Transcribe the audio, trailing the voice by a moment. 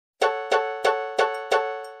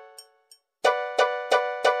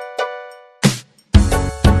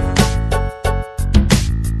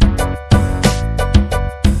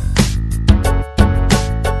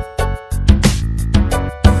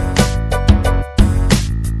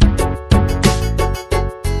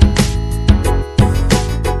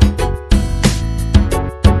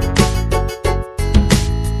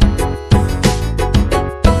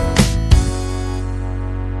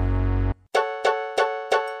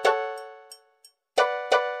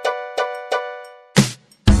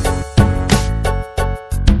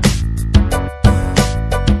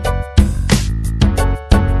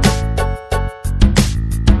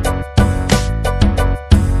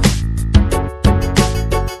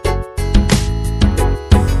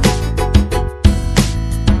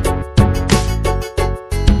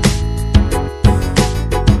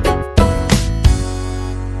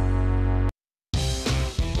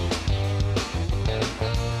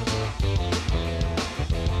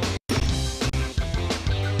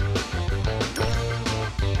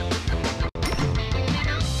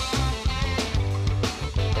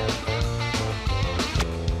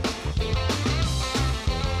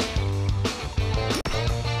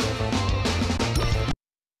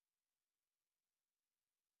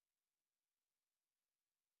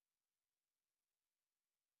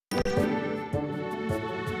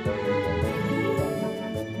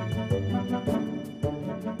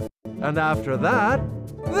And after that,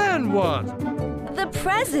 then what? The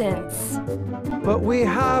presents. But we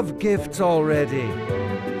have gifts already.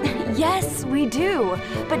 Yes, we do.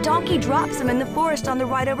 But Donkey drops them in the forest on the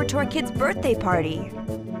ride over to our kid's birthday party.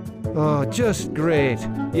 Oh, just great.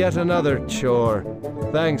 Yet another chore.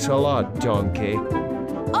 Thanks a lot, Donkey.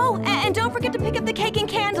 Oh, and don't forget to pick up the cake and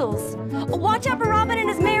candles. Watch out for Robin and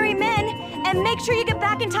his merry men, and make sure you get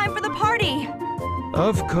back in time for the party.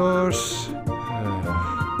 Of course.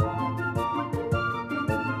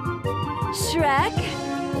 Shrek?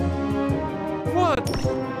 What?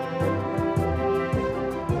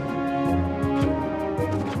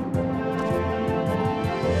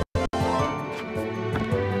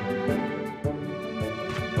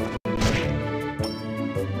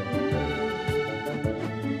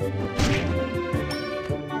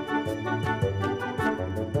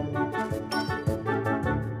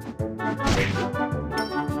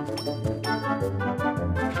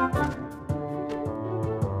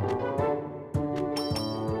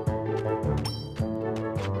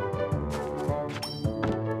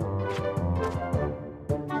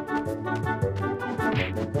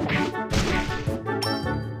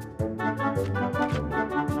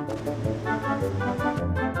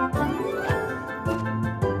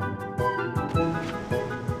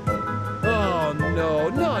 No,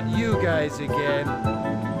 not you guys again.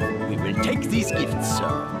 We will take these gifts,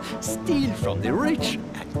 sir. Steal from the rich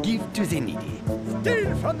and give to the needy.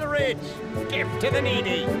 Steal from the rich, give to the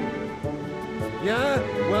needy. Yeah?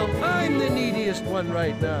 Well, I'm the neediest one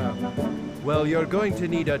right now. Well, you're going to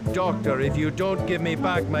need a doctor if you don't give me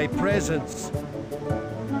back my presents.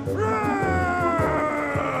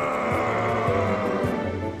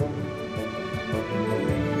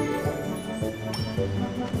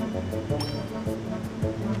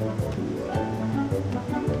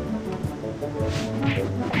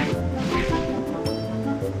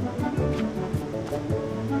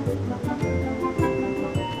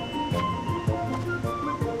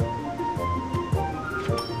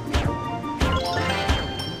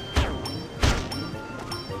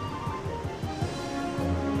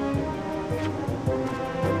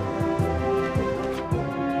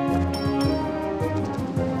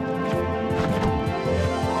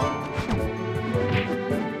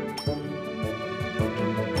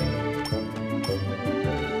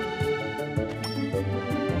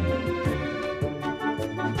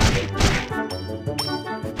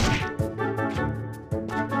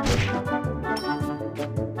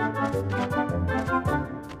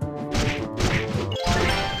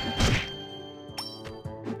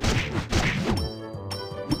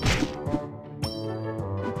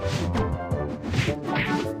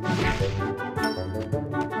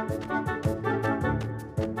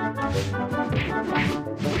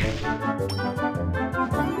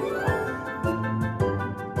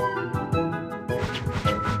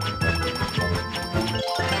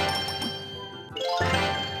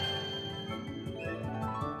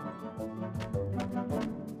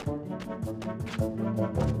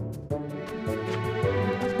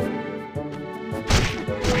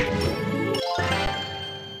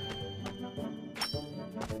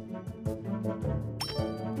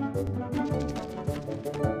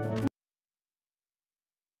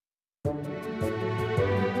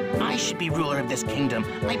 I should be ruler of this kingdom.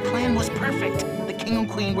 My plan was perfect. The king and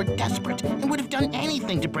queen were desperate and would have done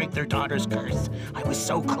anything to break their daughter's curse. I was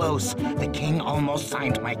so close. The king almost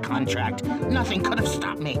signed my contract. Nothing could have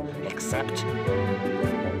stopped me, except...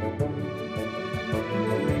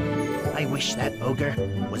 I wish that ogre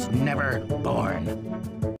was never born.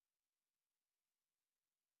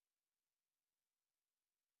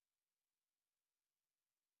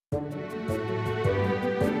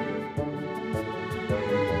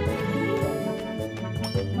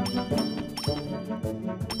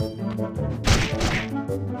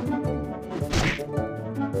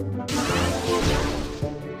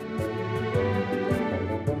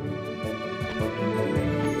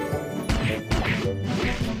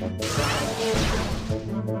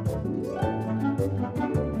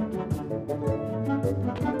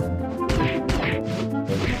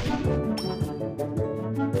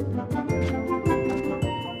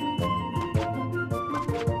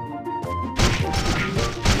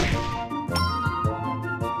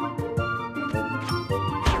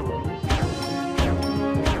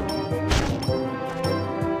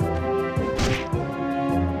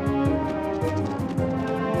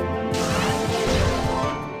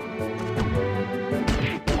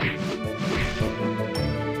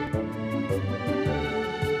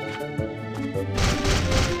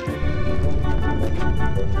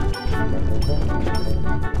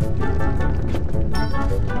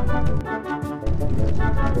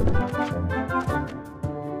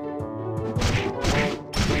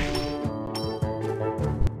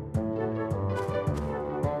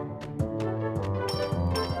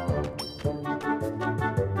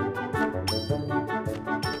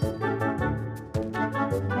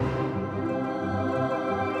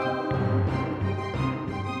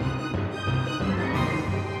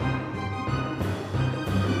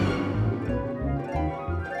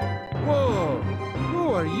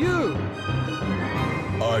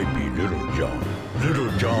 I be Little John. Little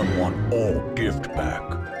John want all gift back.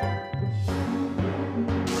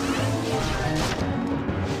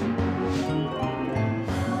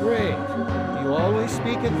 Great. Do you always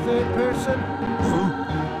speak in third person?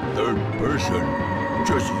 Huh? Third person?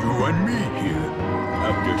 Just you and me here.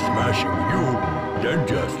 After smashing you, then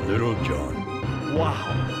just Little John.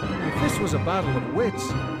 Wow. If this was a battle of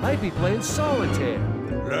wits, I'd be playing solitaire.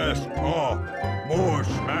 Less talk, more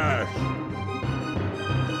smash.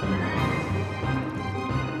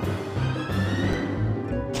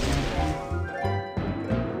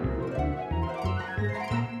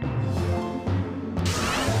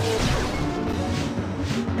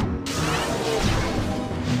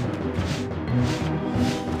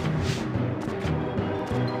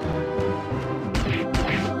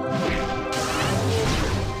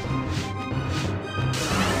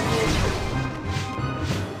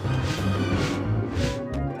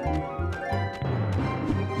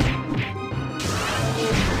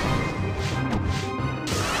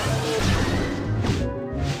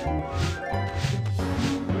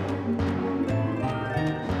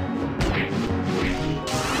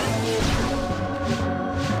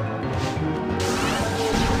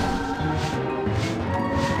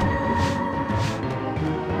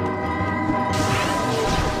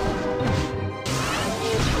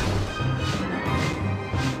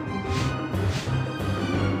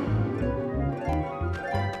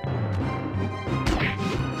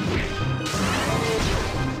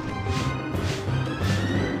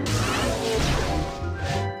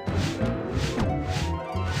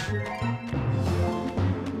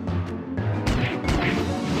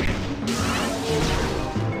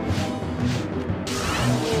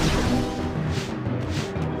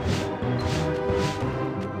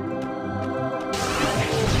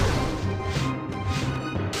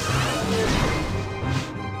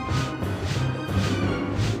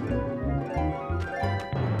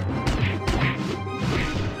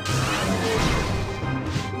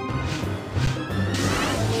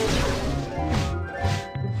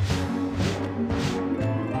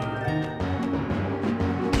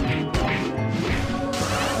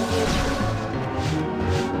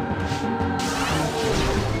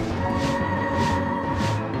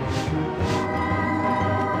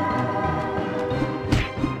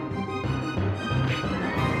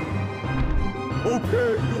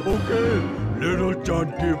 Okay, Little John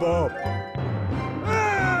give up.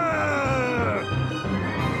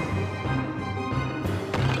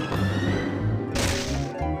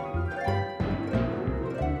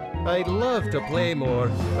 I'd love to play more,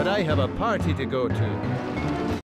 but I have a party to go to.